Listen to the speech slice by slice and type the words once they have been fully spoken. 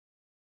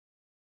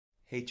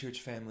Hey,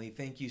 church family,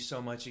 thank you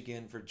so much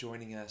again for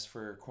joining us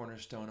for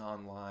Cornerstone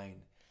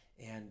Online.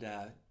 And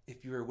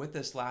if you were with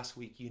us last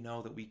week, you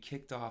know that we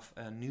kicked off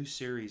a new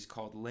series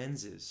called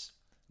Lenses,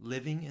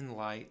 Living in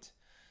Light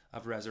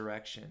of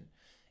Resurrection.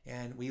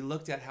 And we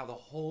looked at how the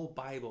whole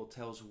Bible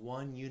tells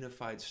one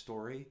unified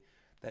story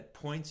that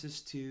points us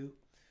to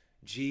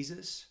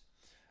Jesus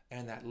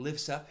and that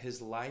lifts up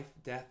his life,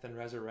 death, and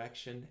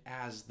resurrection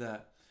as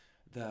the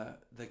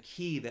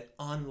key that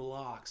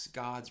unlocks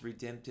God's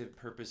redemptive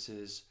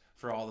purposes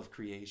for all of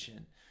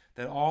creation,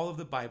 that all of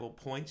the Bible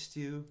points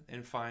to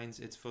and finds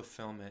its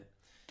fulfillment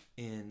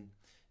in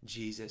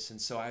Jesus. And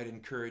so I would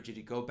encourage you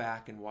to go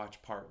back and watch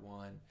part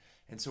 1.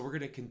 And so we're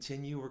going to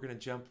continue. We're going to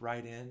jump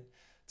right in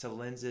to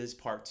Lenses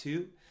part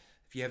 2.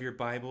 If you have your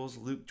Bibles,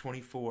 Luke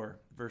 24,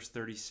 verse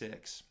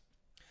 36.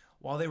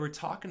 While they were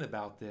talking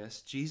about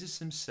this, Jesus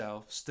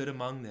himself stood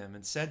among them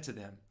and said to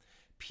them,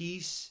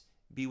 "Peace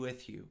be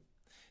with you."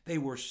 They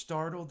were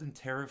startled and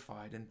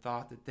terrified and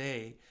thought that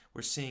they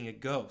were seeing a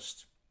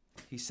ghost.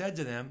 He said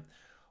to them,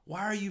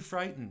 "Why are you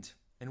frightened?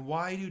 And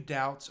why do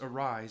doubts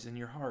arise in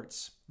your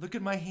hearts? Look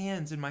at my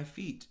hands and my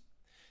feet.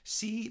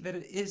 See that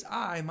it is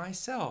I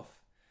myself.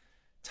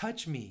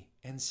 Touch me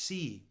and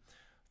see.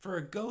 For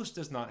a ghost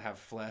does not have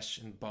flesh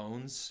and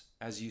bones,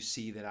 as you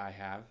see that I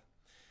have."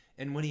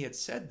 And when he had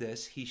said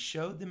this, he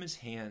showed them his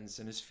hands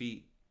and his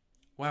feet.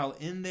 While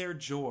in their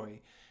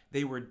joy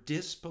they were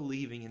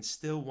disbelieving and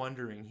still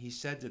wondering, he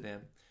said to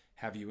them,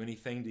 "Have you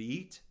anything to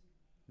eat?"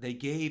 They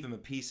gave him a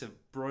piece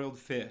of broiled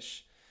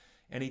fish,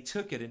 and he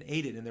took it and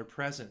ate it in their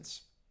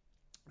presence.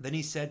 Then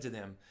he said to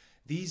them,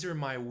 "These are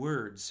my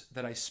words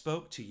that I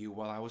spoke to you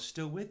while I was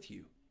still with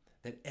you,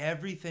 that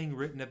everything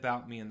written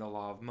about me in the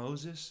law of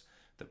Moses,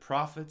 the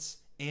prophets,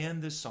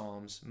 and the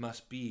Psalms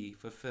must be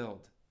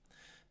fulfilled."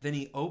 Then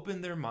he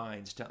opened their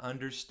minds to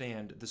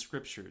understand the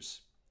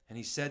scriptures, and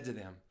he said to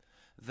them,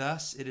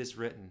 "Thus it is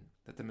written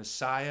that the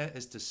Messiah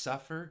is to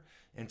suffer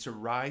and to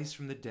rise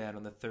from the dead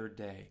on the third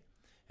day,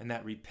 and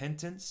that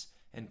repentance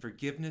and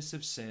forgiveness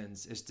of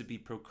sins is to be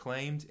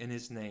proclaimed in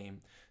his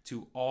name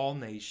to all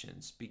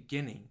nations,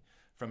 beginning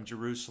from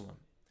Jerusalem.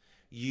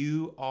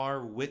 You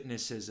are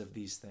witnesses of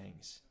these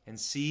things. And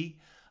see,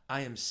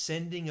 I am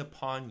sending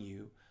upon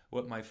you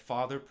what my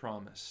Father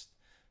promised.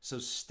 So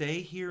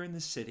stay here in the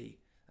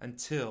city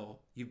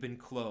until you've been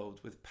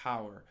clothed with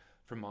power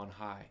from on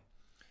high."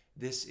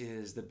 This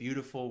is the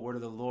beautiful word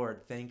of the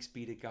Lord. Thanks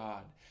be to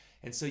God.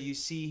 And so you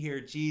see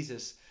here,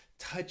 Jesus,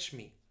 touch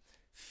me,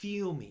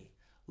 feel me,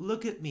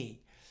 look at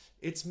me.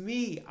 It's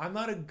me. I'm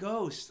not a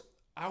ghost.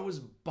 I was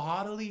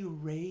bodily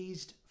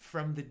raised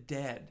from the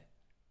dead.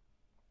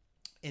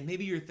 And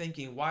maybe you're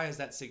thinking, why is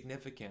that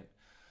significant?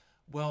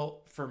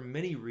 Well, for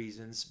many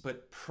reasons,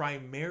 but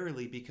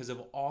primarily because of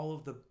all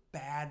of the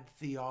bad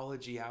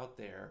theology out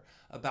there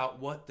about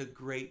what the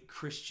great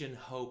Christian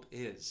hope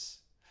is.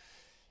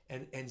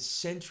 And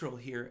central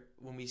here,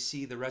 when we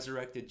see the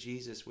resurrected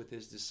Jesus with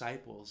his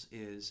disciples,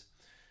 is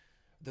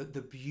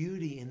the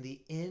beauty and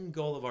the end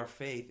goal of our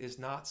faith is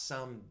not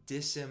some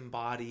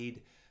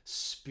disembodied,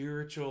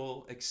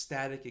 spiritual,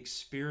 ecstatic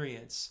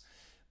experience,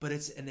 but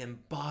it's an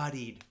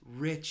embodied,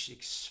 rich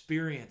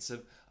experience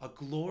of a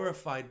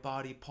glorified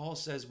body. Paul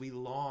says we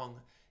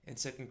long in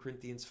 2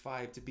 Corinthians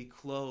 5 to be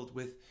clothed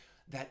with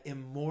that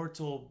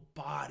immortal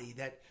body,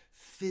 that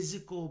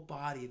physical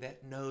body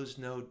that knows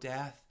no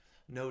death,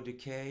 no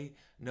decay,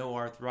 no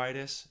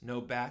arthritis,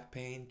 no back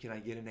pain. Can I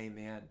get an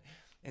amen?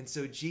 And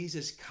so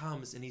Jesus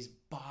comes and he's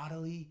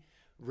bodily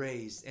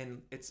raised.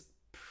 And it's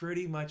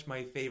pretty much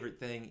my favorite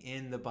thing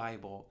in the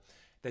Bible,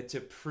 that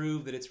to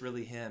prove that it's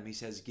really him, he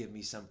says, "Give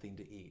me something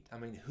to eat." I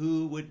mean,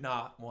 who would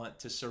not want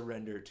to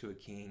surrender to a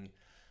king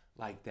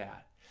like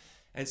that?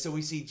 And so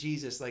we see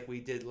Jesus, like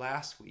we did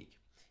last week.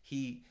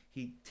 He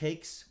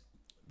takes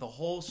the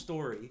whole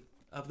story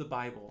of the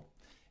Bible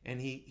and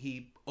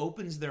he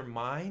opens their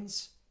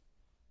minds.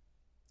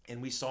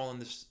 And we saw in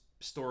this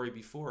story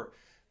before,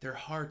 their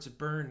hearts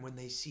burn when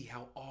they see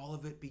how all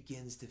of it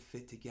begins to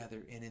fit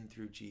together in and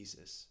through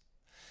Jesus.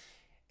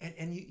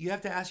 And you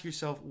have to ask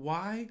yourself,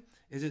 why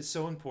is it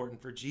so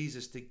important for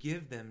Jesus to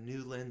give them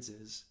new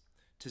lenses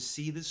to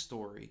see the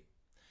story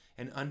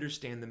and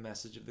understand the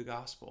message of the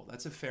gospel?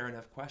 That's a fair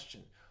enough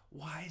question.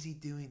 Why is he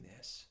doing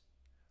this?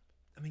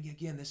 I mean,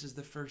 again, this is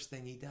the first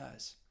thing he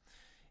does.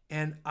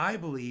 And I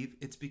believe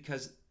it's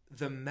because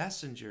the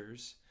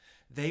messengers,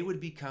 they would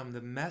become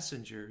the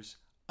messengers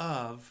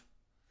of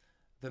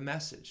the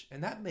message.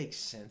 And that makes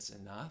sense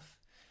enough.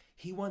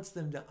 He wants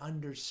them to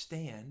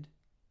understand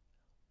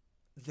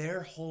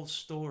their whole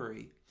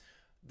story,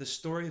 the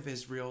story of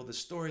Israel, the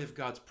story of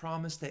God's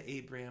promise to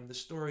Abraham, the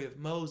story of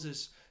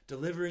Moses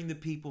delivering the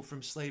people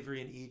from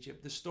slavery in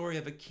Egypt, the story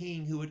of a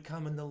king who would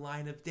come in the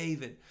line of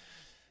David,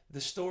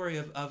 the story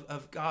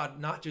of God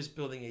not just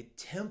building a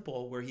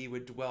temple where he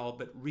would dwell,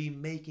 but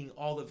remaking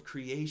all of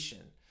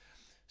creation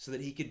so that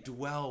he could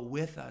dwell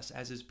with us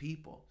as his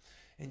people.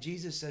 And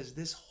Jesus says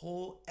this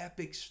whole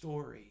epic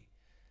story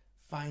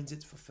finds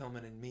its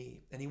fulfillment in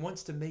me. And he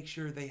wants to make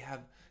sure they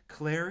have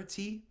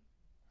clarity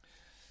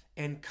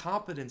and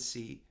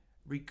competency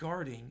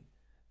regarding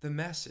the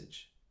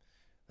message.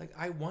 Like,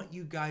 I want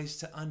you guys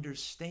to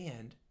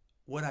understand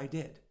what I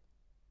did.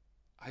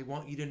 I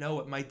want you to know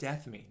what my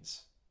death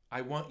means.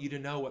 I want you to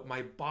know what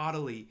my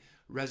bodily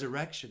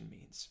resurrection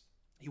means.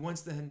 He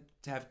wants them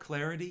to have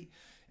clarity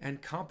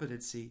and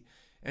competency.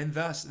 And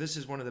thus, this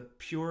is one of the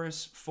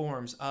purest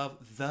forms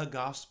of the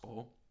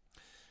gospel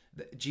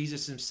that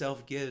Jesus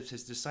himself gives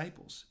his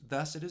disciples.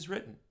 Thus it is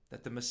written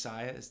that the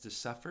Messiah is to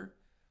suffer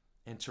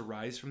and to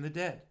rise from the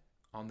dead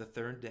on the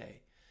third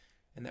day,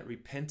 and that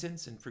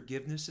repentance and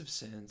forgiveness of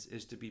sins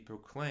is to be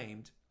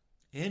proclaimed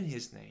in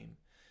his name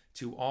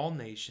to all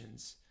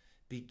nations,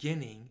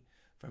 beginning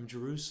from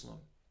Jerusalem.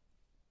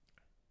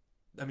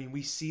 I mean,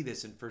 we see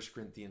this in 1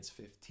 Corinthians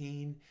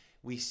 15.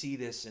 We see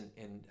this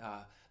in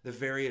the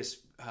various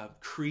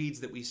creeds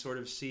that we sort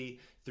of see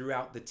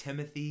throughout the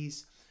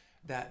Timothys,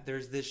 that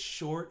there's this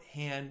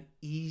shorthand,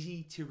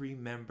 easy to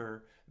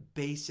remember,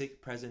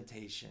 basic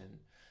presentation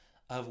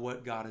of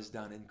what God has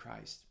done in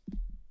Christ.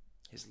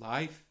 His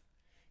life,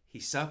 he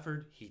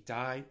suffered, he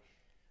died,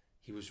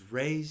 he was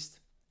raised,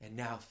 and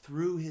now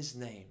through his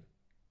name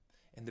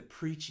and the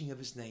preaching of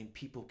his name,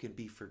 people can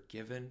be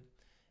forgiven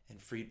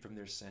and freed from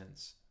their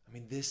sins. I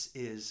mean, this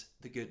is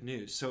the good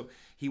news. So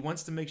he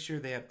wants to make sure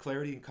they have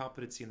clarity and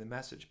competency in the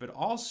message, but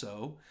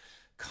also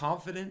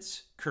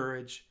confidence,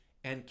 courage,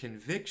 and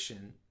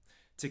conviction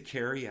to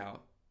carry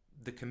out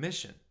the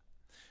commission.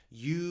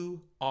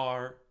 You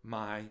are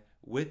my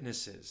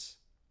witnesses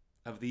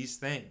of these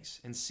things.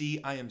 And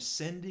see, I am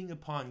sending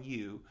upon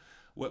you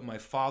what my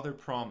Father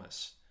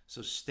promised.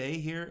 So stay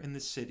here in the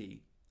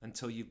city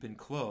until you've been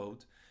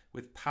clothed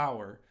with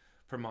power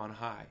from on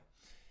high.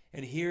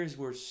 And here's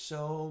where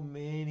so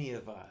many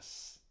of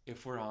us,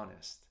 if we're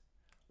honest,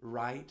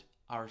 write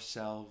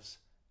ourselves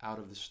out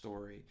of the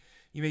story.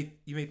 You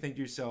may think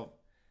to yourself,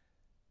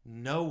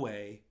 no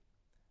way,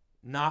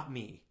 not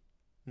me,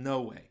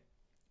 no way.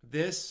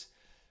 This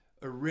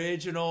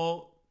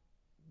original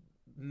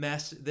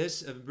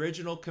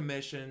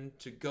commission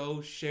to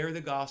go share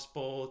the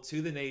gospel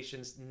to the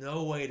nations,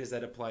 no way does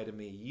that apply to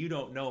me. You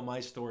don't know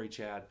my story,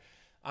 Chad.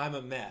 I'm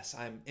a mess.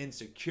 I'm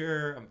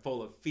insecure. I'm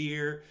full of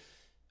fear.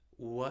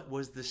 What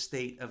was the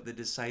state of the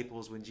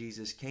disciples when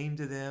Jesus came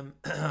to them?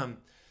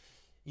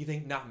 You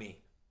think, not me.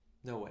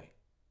 No way.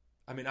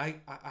 I mean,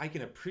 I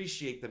can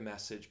appreciate the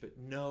message, but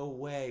no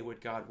way would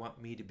God want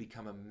me to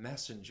become a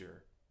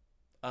messenger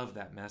of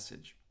that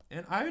message.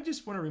 And I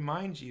just want to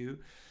remind you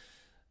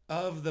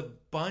of the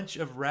bunch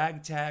of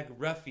ragtag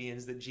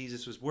ruffians that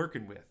Jesus was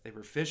working with. They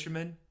were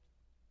fishermen,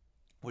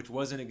 which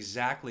wasn't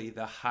exactly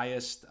the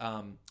highest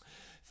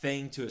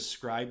thing to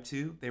ascribe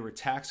to. They were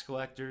tax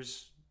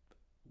collectors.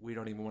 We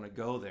don't even want to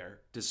go there.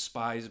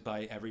 Despised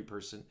by every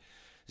person.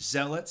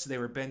 Zealots. They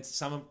were bent.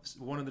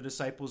 One of the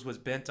disciples was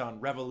bent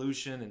on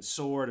revolution and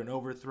sword and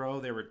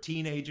overthrow. They were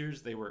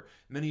teenagers. They were,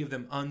 many of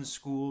them,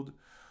 unschooled,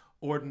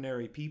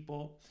 ordinary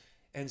people.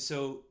 And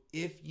so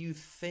if you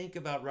think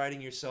about writing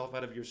yourself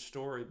out of your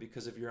story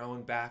because of your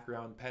own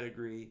background,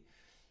 pedigree,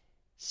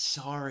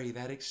 sorry,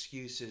 that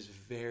excuse is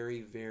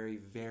very, very,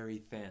 very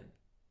thin.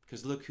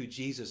 Because look who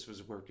Jesus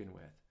was working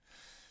with.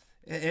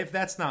 If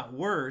that's not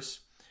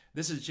worse,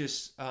 this is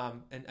just,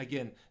 and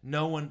again,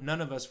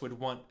 none of us would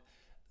want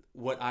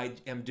what I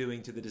am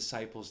doing to the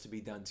disciples to be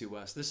done to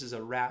us. This is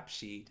a rap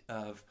sheet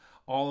of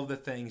all of the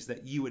things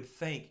that you would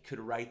think could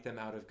write them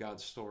out of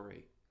God's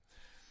story.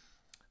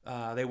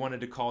 They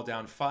wanted to call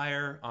down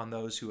fire on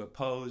those who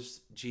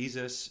opposed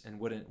Jesus and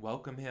wouldn't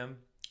welcome him.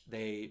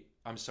 It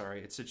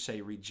should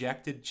say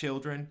rejected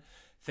children,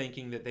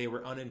 thinking that they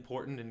were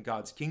unimportant in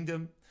God's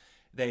kingdom.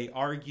 They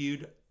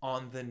argued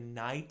on the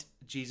night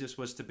Jesus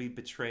was to be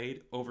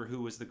betrayed over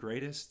who was the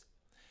greatest.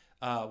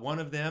 One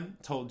of them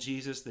told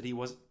Jesus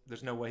that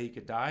there's no way he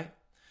could die.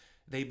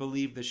 They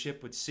believed the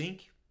ship would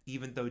sink,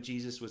 even though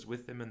Jesus was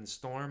with them in the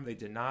storm. They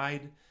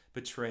denied,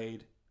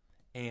 betrayed,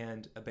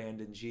 and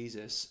abandoned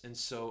Jesus. And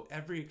so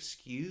every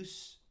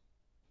excuse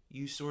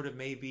you sort of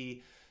may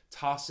be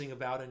tossing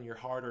about in your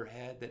heart or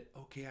head that,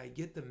 okay, I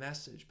get the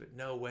message, but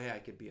no way I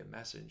could be a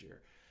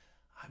messenger.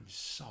 I'm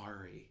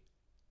sorry.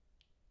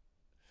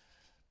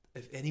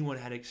 If anyone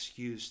had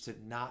excuse to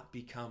not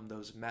become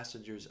those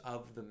messengers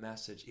of the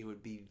message, it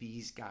would be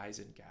these guys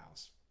and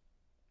gals.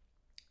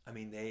 I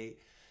mean, they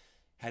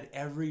had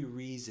every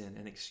reason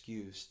and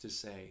excuse to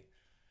say,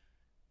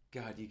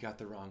 God, you got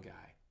the wrong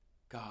guy.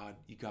 God,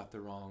 you got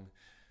the wrong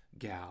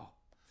gal.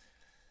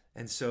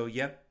 And so,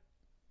 yep,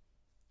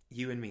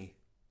 you and me,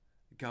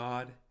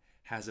 God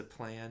has a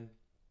plan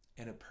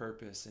and a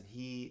purpose, and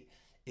he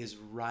is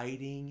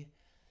writing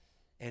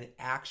and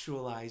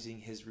actualizing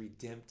his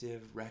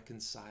redemptive,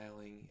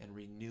 reconciling, and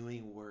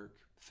renewing work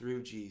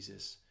through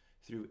Jesus,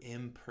 through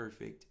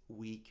imperfect,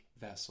 weak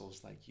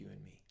vessels like you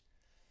and me.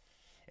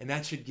 And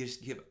that should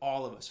just give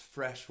all of us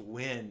fresh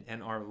wind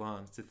in our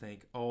lungs to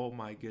think, oh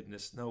my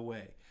goodness, no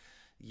way.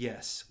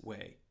 Yes,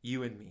 way,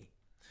 you and me.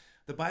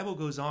 The Bible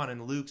goes on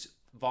in Luke's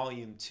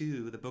volume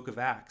 2, the book of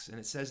Acts, and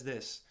it says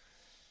this: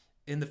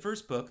 in the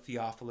first book,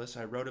 Theophilus,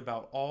 I wrote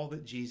about all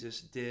that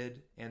Jesus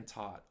did and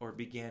taught, or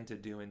began to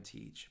do and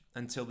teach,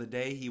 until the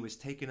day he was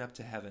taken up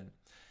to heaven,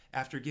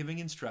 after giving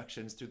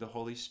instructions through the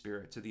Holy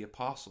Spirit to the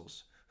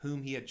apostles,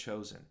 whom he had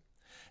chosen.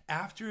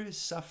 After his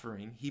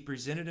suffering, he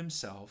presented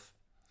himself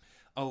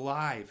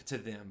alive to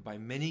them by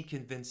many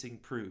convincing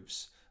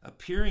proofs,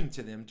 appearing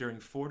to them during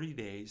 40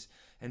 days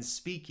and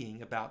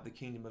speaking about the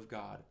kingdom of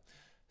God.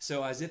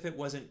 So as if it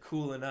wasn't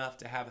cool enough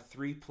to have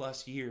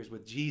 3+ years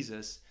with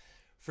Jesus,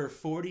 for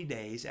 40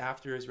 days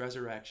after his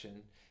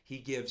resurrection, he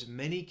gives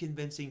many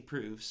convincing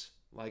proofs,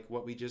 like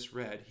what we just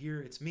read.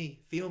 Here, it's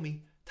me. Feel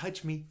me.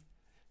 Touch me.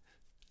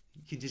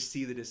 You can just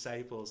see the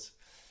disciples.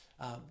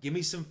 Give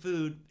me some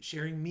food,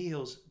 sharing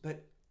meals.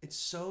 But it's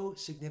so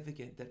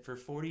significant that for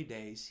 40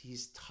 days,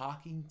 he's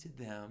talking to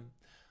them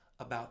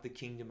about the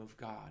kingdom of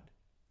God.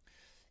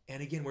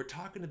 And again, we're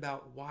talking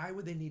about why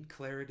would they need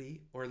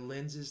clarity or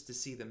lenses to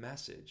see the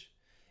message?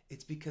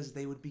 It's because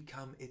they would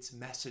become its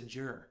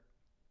messenger.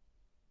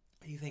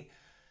 And you think,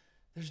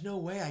 there's no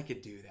way I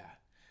could do that.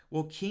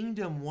 Well,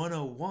 Kingdom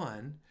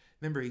 101,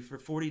 remember, for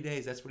 40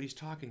 days, that's what he's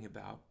talking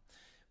about.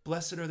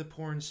 Blessed are the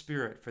poor in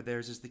spirit, for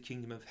theirs is the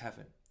kingdom of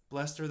heaven.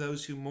 Blessed are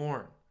those who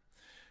mourn,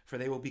 for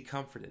they will be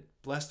comforted.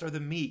 Blessed are the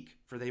meek,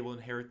 for they will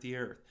inherit the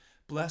earth.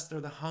 Blessed are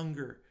the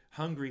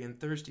hungry and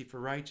thirsty for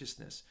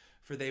righteousness,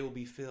 for they will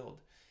be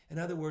filled. In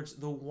other words,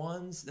 the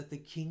ones that the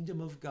kingdom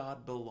of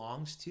God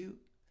belongs to,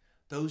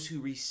 those who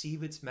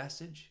receive its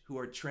message, who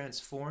are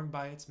transformed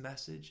by its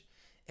message,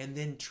 and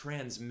then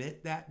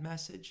transmit that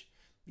message,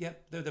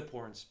 yep, they're the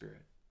poor in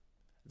spirit.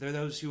 They're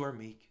those who are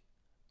meek,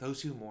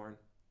 those who mourn,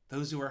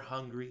 those who are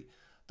hungry,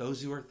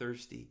 those who are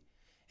thirsty.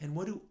 And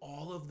what do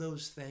all of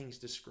those things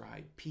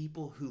describe?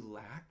 People who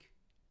lack,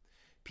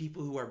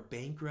 people who are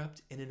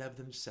bankrupt in and of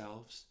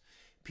themselves,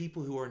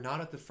 people who are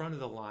not at the front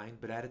of the line,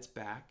 but at its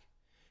back,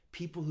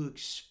 people who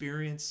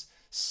experience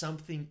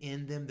something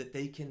in them that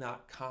they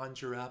cannot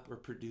conjure up or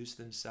produce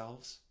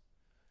themselves.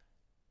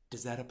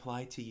 Does that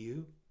apply to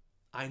you?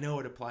 I know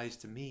it applies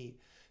to me,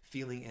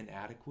 feeling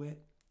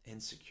inadequate,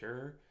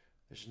 insecure.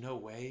 There's no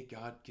way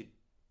God could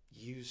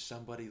use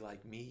somebody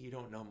like me. You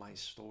don't know my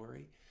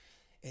story.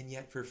 And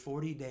yet for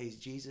 40 days,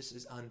 Jesus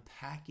is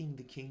unpacking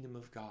the kingdom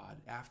of God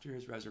after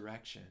his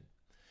resurrection.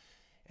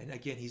 And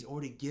again, he's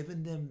already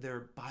given them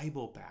their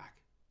Bible back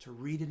to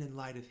read it in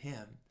light of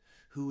him,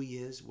 who he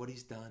is, what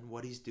he's done,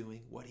 what he's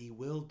doing, what he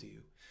will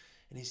do.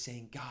 And he's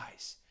saying,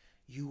 guys,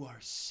 you are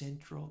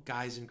central,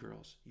 guys and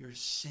girls, you're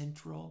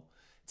central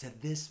to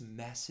this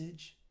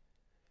message,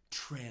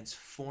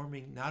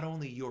 transforming not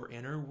only your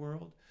inner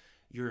world,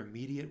 your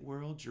immediate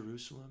world,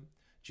 Jerusalem,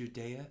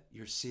 Judea,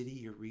 your city,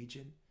 your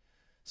region,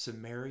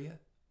 Samaria,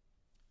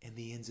 and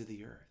the ends of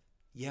the earth.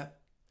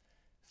 Yep,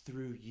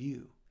 through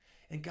you.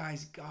 And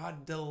guys,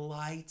 God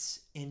delights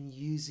in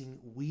using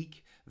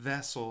weak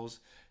vessels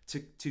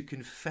to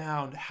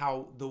confound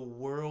how the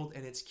world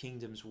and its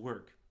kingdoms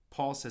work.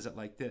 Paul says it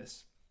like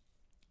this: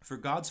 for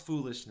God's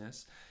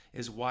foolishness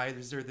is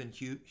wiser than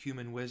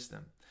human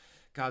wisdom.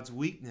 God's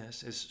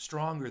weakness is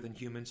stronger than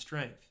human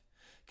strength.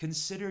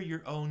 Consider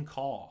your own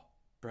call,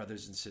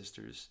 brothers and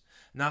sisters.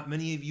 Not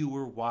many of you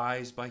were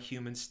wise by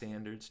human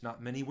standards.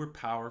 Not many were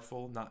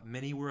powerful. Not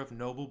many were of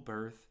noble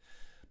birth.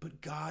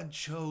 But God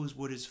chose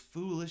what is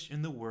foolish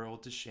in the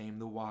world to shame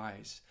the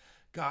wise.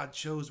 God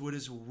chose what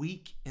is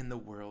weak in the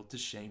world to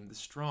shame the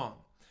strong.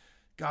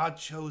 God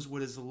chose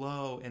what is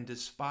low and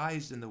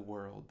despised in the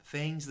world,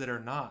 things that are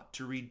not,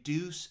 to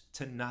reduce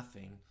to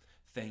nothing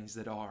things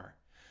that are,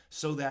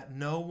 so that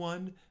no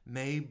one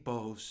may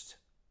boast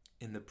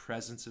in the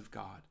presence of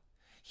God.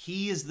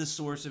 He is the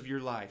source of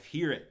your life.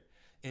 Hear it,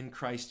 in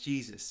Christ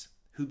Jesus,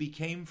 who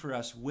became for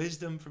us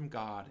wisdom from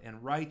God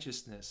and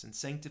righteousness and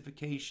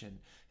sanctification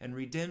and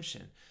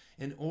redemption,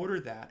 in order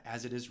that,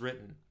 as it is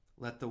written,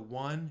 let the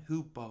one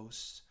who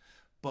boasts,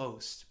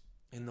 boast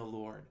in the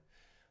Lord.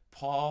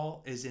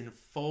 Paul is in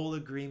full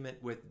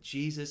agreement with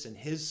Jesus and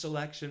his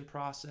selection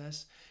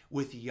process,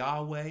 with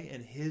Yahweh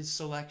and his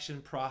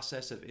selection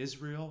process of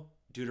Israel.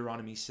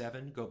 Deuteronomy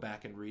 7, go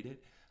back and read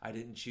it. I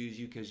didn't choose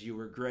you because you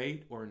were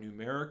great or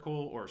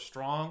numerical or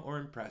strong or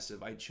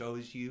impressive. I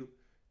chose you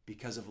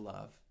because of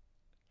love.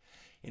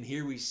 And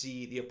here we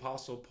see the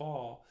Apostle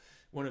Paul,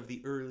 one of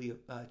the early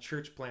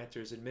church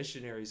planters and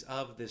missionaries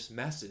of this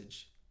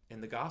message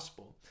in the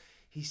gospel.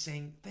 He's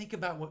saying, think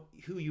about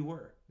who you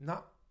were.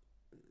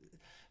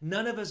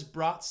 None of us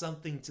brought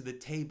something to the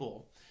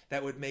table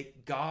that would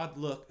make God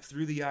look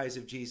through the eyes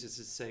of Jesus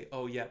and say,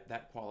 oh, yep,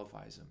 that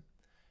qualifies him.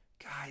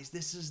 Guys,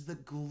 this is the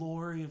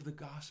glory of the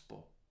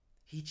gospel.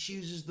 He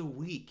chooses the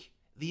weak,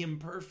 the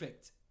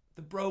imperfect,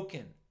 the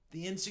broken,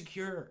 the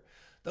insecure,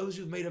 those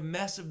who've made a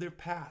mess of their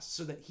past,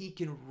 so that he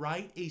can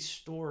write a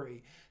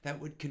story that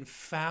would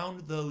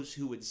confound those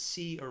who would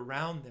see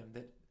around them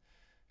that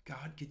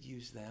God could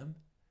use them.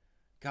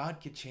 God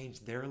could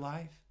change their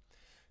life.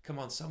 Come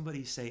on,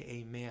 somebody say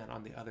amen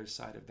on the other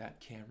side of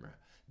that camera.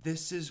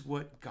 This is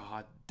what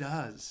God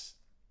does.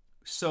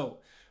 So,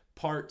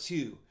 part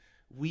 2,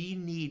 we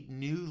need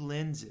new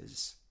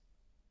lenses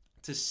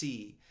to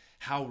see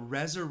how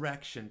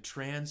resurrection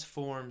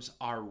transforms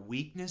our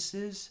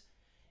weaknesses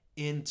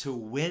into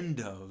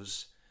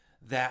windows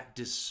that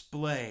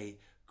display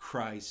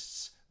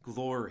Christ's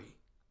glory.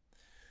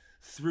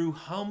 through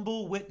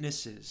humble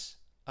witnesses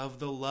of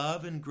the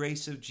love and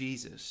grace of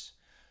Jesus,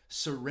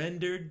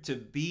 surrendered to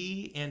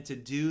be and to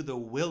do the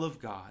will of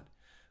God,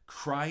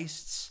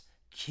 Christ's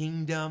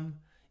kingdom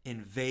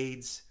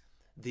invades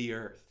the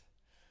earth.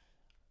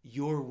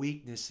 Your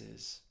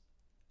weaknesses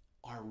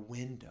are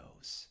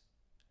windows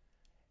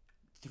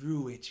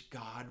through which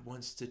God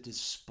wants to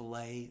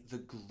display the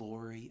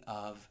glory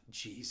of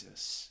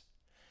Jesus.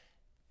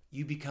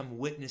 You become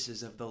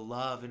witnesses of the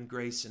love and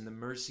grace and the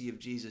mercy of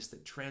Jesus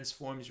that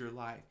transforms your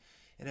life.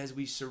 And as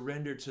we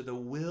surrender to the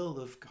will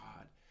of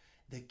God,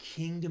 the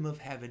kingdom of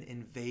heaven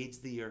invades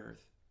the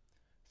earth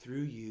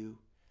through you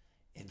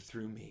and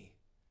through me,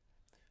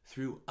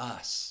 through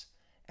us,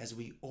 as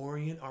we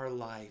orient our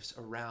lives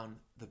around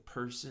the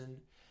person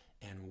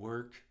and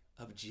work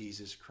of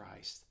Jesus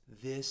Christ.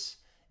 This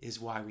is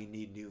why we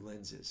need new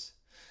lenses.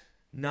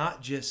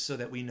 Not just so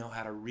that we know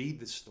how to read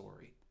the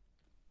story,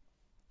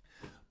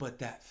 but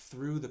that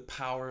through the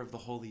power of the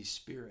Holy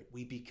Spirit,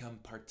 we become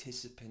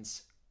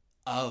participants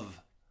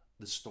of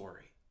the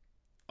story.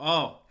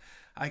 Oh,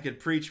 I could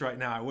preach right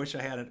now. I wish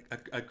I had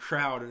a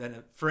crowd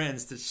and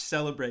friends to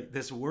celebrate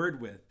this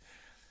word with.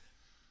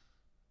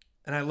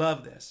 And I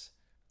love this,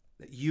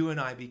 that you and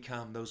I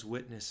become those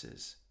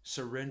witnesses,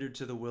 surrendered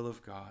to the will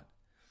of God.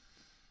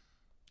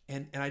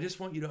 And I just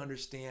want you to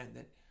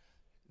understand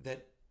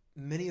that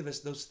many of us,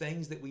 those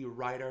things that we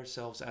write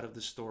ourselves out of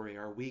the story,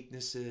 our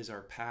weaknesses,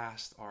 our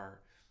past, our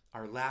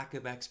lack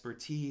of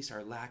expertise,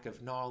 our lack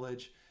of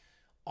knowledge,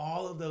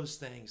 all of those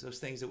things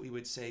that we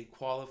would say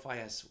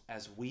qualify us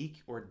as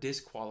weak or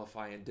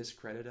disqualify and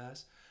discredit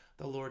us,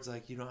 the Lord's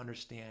like, you don't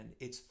understand.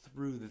 It's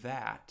through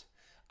that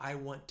I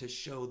want to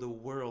show the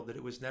world that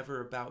it was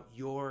never about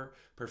your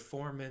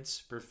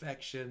performance,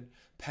 perfection,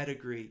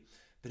 pedigree,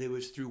 but it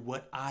was through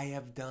what I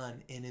have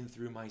done in and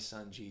through my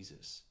son,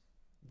 Jesus.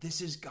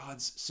 This is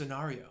God's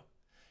scenario.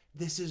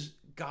 This is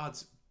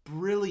God's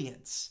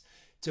brilliance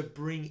to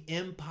bring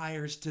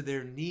empires to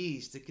their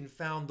knees, to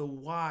confound the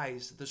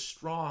wise, the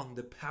strong,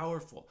 the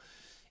powerful.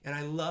 And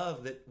I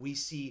love that we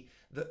see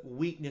the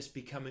weakness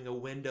becoming a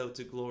window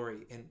to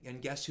glory.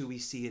 And guess who we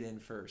see it in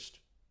first?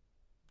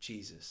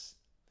 Jesus.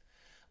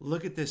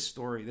 Look at this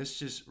story. This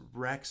just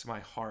breaks my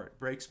heart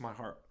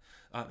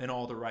in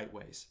all the right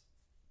ways.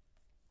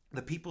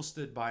 The people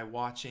stood by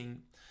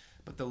watching,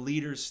 but the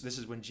leaders, this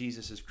is when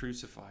Jesus is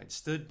crucified,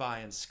 stood by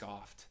and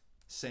scoffed,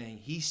 saying,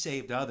 he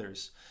saved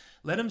others.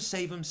 Let him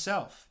save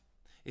himself,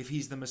 if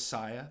he's the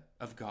Messiah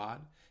of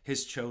God,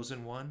 his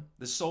chosen one.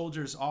 The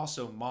soldiers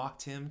also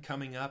mocked him,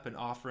 coming up and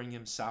offering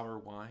him sour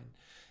wine,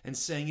 and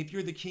saying, if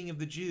you're the king of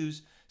the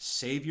Jews,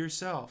 save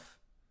yourself.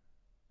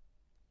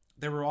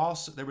 There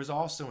was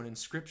also an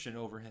inscription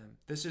over him,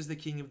 this is the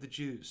king of the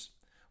Jews.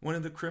 One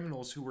of the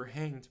criminals who were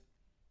hanged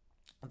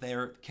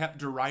there kept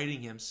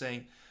deriding him,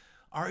 saying,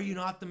 are you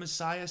not the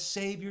Messiah?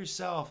 Save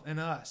yourself and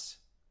us.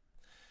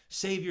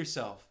 Save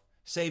yourself,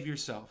 save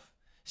yourself,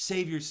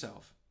 save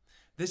yourself.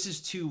 This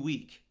is too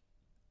weak.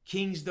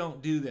 Kings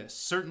don't do this.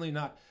 Certainly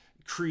not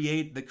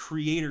the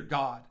creator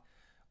God.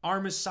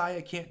 Our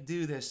Messiah can't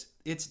do this.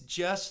 It's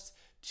just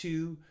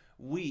too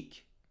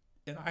weak.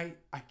 And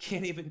I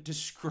can't even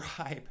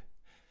describe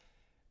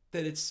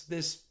that it's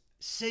this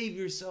save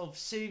yourself,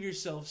 save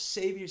yourself,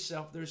 save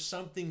yourself. There's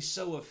something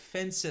so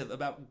offensive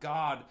about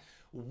God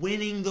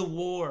winning the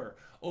war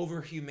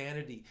over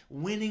humanity,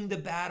 winning the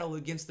battle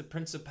against the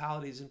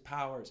principalities and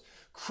powers,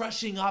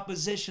 crushing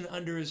opposition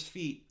under his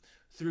feet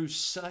through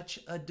such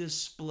a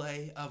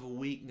display of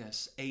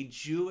weakness. A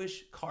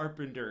Jewish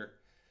carpenter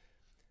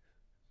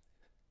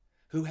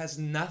who has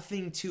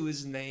nothing to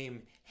his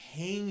name,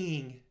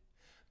 hanging,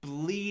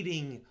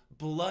 bleeding,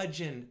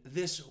 bludgeoned.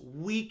 This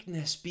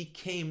weakness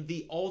became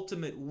the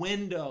ultimate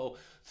window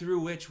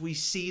through which we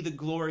see the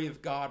glory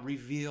of God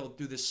revealed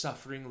through the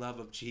suffering love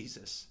of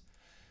Jesus.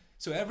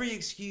 So every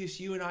excuse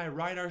you and I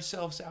write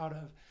ourselves out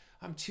of,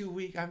 I'm too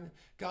weak.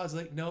 God's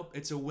like, nope,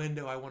 it's a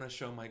window I want to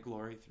show my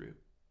glory through.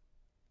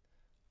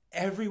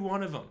 Every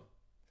one of them.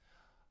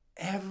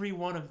 Every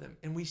one of them.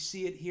 And we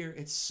see it here.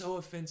 It's so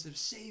offensive.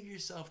 Save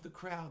yourself, the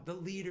crowd, the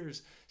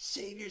leaders.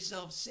 Save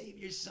yourself, save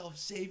yourself,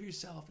 save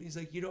yourself. And he's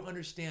like, you don't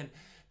understand.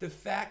 The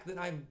fact that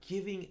I'm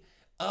giving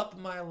up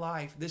my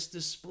life, this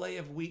display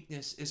of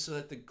weakness, is so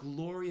that the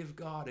glory of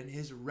God and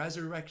his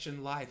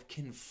resurrection life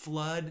can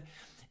flood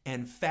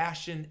and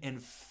fashion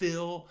and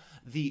fill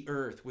the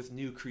earth with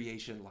new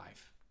creation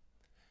life.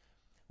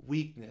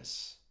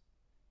 Weakness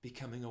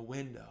becoming a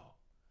window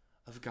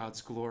of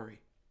God's glory.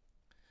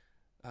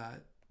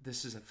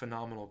 This is a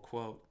phenomenal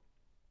quote.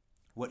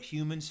 What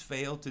humans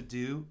fail to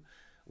do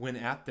when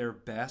at their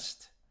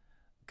best,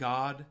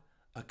 God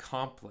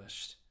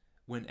accomplished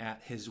when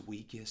at his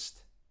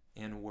weakest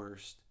and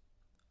worst.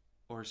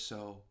 Or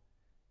so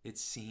it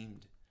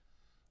seemed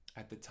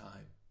at the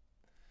time.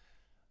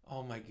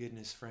 Oh my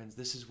goodness, friends,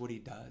 this is what he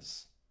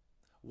does.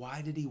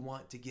 Why did he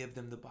want to give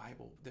them the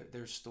Bible,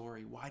 their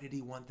story? Why did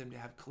he want them to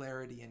have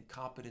clarity and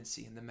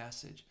competency in the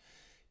message?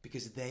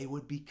 Because they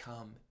would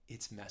become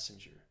its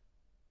messenger.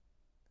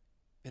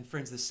 And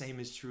friends, the same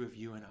is true of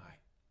you and I.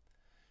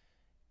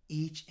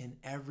 each and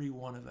every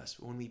one of us,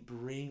 when we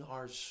bring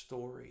our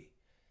story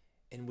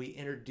and we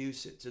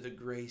introduce it to the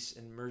grace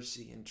and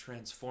mercy and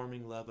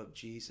transforming love of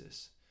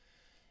Jesus,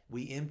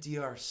 we empty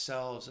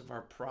ourselves of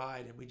our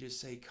pride and we just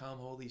say, come,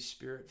 Holy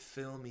Spirit,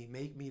 fill me,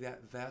 make me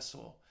that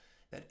vessel,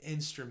 that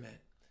instrument,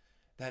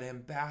 that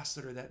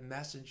ambassador, that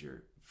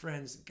messenger.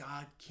 Friends,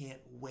 God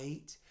can't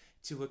wait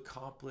to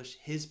accomplish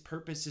his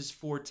purposes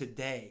for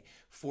today,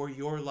 for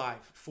your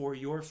life, for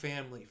your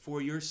family,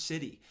 for your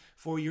city,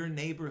 for your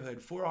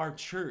neighborhood, for our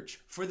church,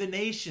 for the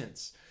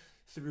nations,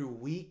 through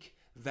weak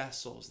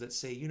vessels that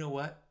say, you know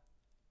what?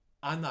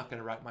 I'm not going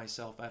to write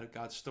myself out of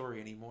God's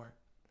story anymore.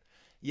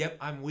 Yep,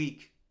 I'm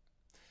weak,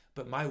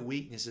 but my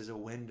weakness is a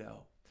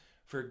window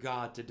for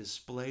God to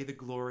display the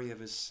glory of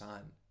his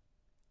Son.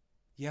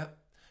 Yep,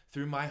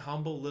 through my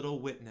humble little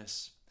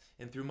witness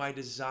and through my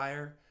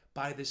desire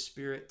by the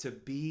Spirit to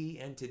be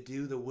and to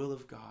do the will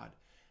of God,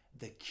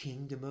 the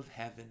kingdom of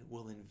heaven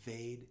will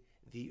invade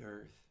the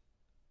earth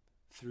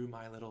through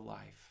my little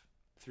life,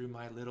 through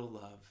my little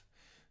love,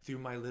 through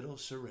my little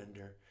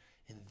surrender.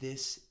 And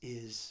this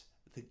is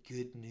the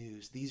good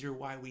news. These are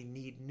why we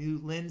need new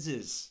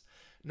lenses,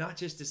 not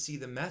just to see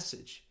the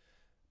message,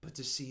 but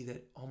to see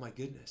that, oh my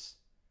goodness,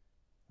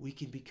 we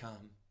can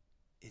become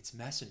its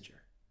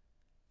messenger.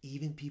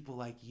 Even people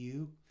like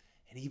you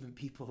and even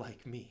people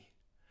like me.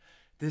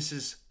 This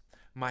is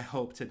my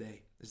hope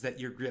today, is that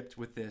you're gripped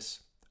with this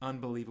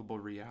unbelievable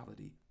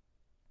reality,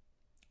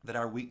 that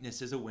our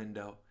weakness is a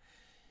window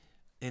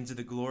into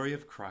the glory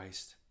of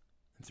Christ,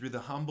 and through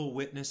the humble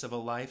witness of a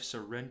life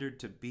surrendered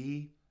to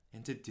be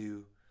and to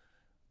do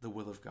the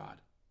will of God.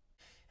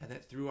 And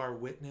that through our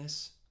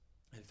witness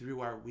and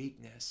through our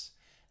weakness,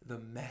 the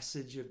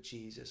message of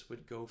Jesus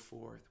would go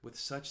forth with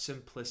such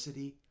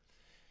simplicity,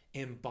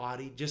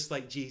 embodied, just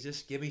like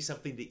Jesus, give me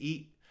something to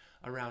eat,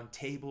 around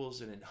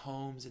tables and in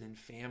homes and in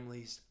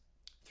families,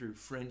 through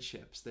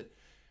friendships, that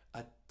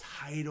a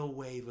tidal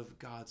wave of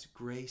God's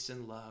grace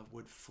and love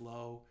would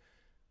flow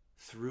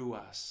through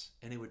us,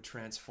 and it would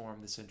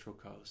transform the Central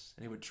Coast,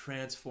 and it would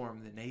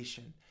transform the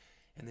nation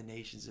and the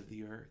nations of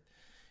the earth.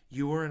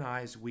 Your and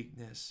I's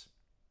weakness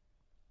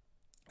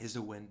is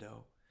a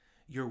window.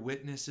 Your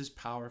witness is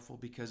powerful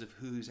because of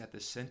who's at the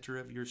center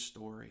of your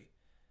story,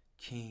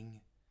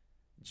 King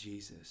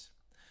Jesus.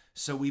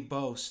 So we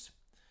boast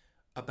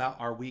about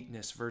our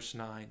weakness, verse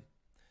 9,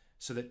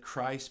 so that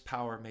Christ's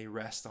power may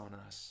rest on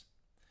us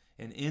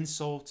in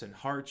insults and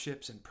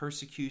hardships and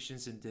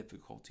persecutions and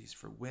difficulties.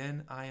 For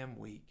when I am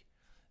weak,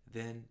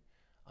 then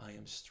I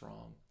am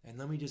strong. And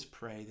let me just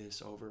pray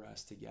this over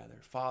us together.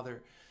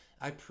 Father,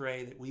 I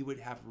pray that we would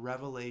have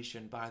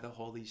revelation by the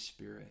Holy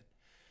Spirit,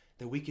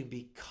 that we can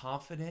be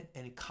confident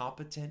and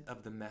competent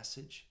of the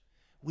message.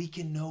 We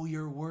can know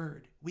your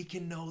word. We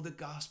can know the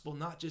gospel,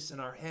 not just in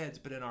our heads,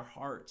 but in our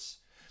hearts.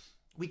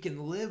 We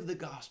can live the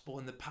gospel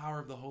in the power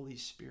of the Holy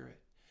Spirit.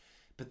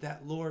 But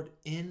that, Lord,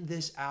 in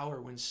this hour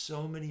when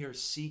so many are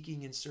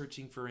seeking and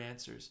searching for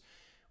answers,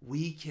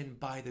 we can,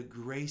 by the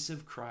grace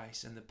of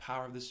Christ and the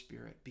power of the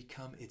Spirit,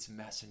 become its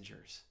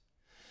messengers.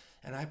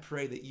 And I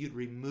pray that you'd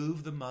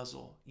remove the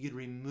muzzle, you'd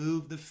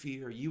remove the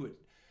fear, you would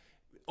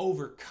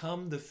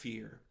overcome the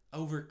fear,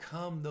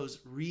 overcome those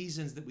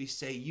reasons that we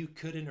say you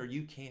couldn't or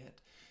you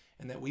can't,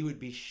 and that we would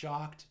be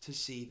shocked to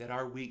see that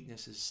our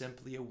weakness is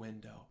simply a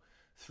window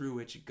through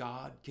which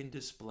God can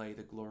display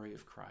the glory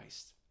of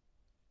Christ.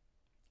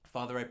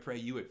 Father, I pray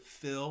you would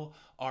fill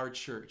our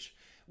church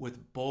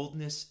with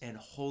boldness and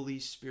Holy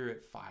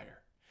Spirit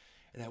fire,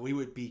 and that we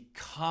would be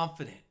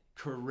confident,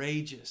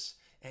 courageous,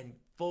 and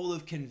full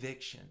of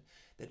conviction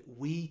that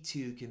we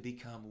too can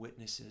become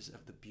witnesses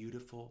of the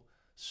beautiful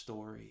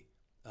story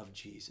of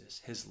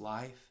Jesus, his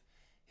life,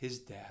 his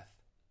death,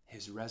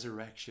 his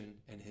resurrection,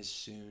 and his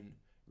soon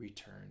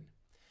return.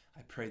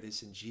 I pray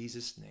this in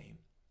Jesus' name.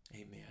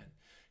 Amen.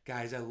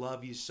 Guys, I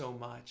love you so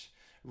much.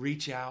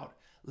 Reach out.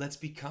 Let's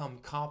become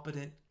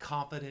competent,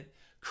 confident,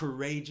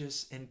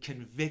 courageous, and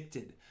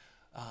convicted.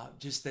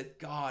 Just that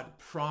God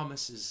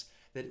promises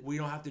that we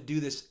don't have to do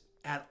this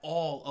at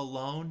all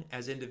alone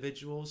as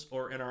individuals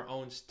or in our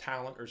own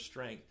talent or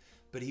strength,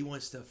 but he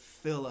wants to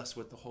fill us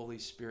with the Holy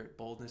Spirit,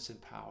 boldness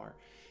and power.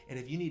 And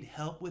if you need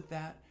help with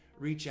that,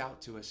 reach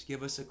out to us.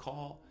 Give us a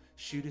call,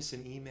 shoot us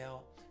an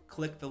email,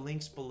 click the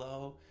links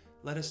below.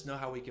 Let us know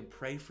how we can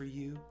pray for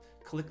you.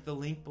 Click the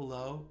link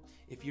below.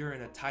 If you're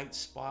in a tight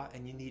spot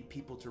and you need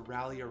people to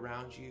rally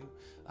around you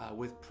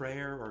with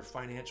prayer or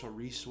financial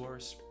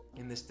resource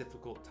in this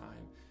difficult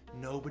time,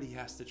 nobody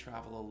has to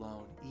travel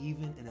alone,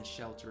 even in a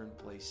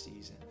shelter-in-place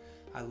season.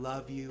 I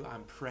love you.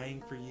 I'm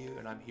praying for you,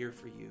 and I'm here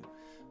for you.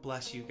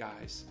 Bless you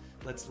guys.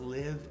 Let's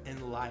live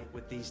in light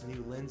with these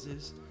new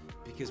lenses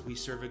because we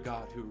serve a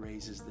God who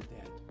raises the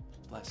dead.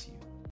 Bless you.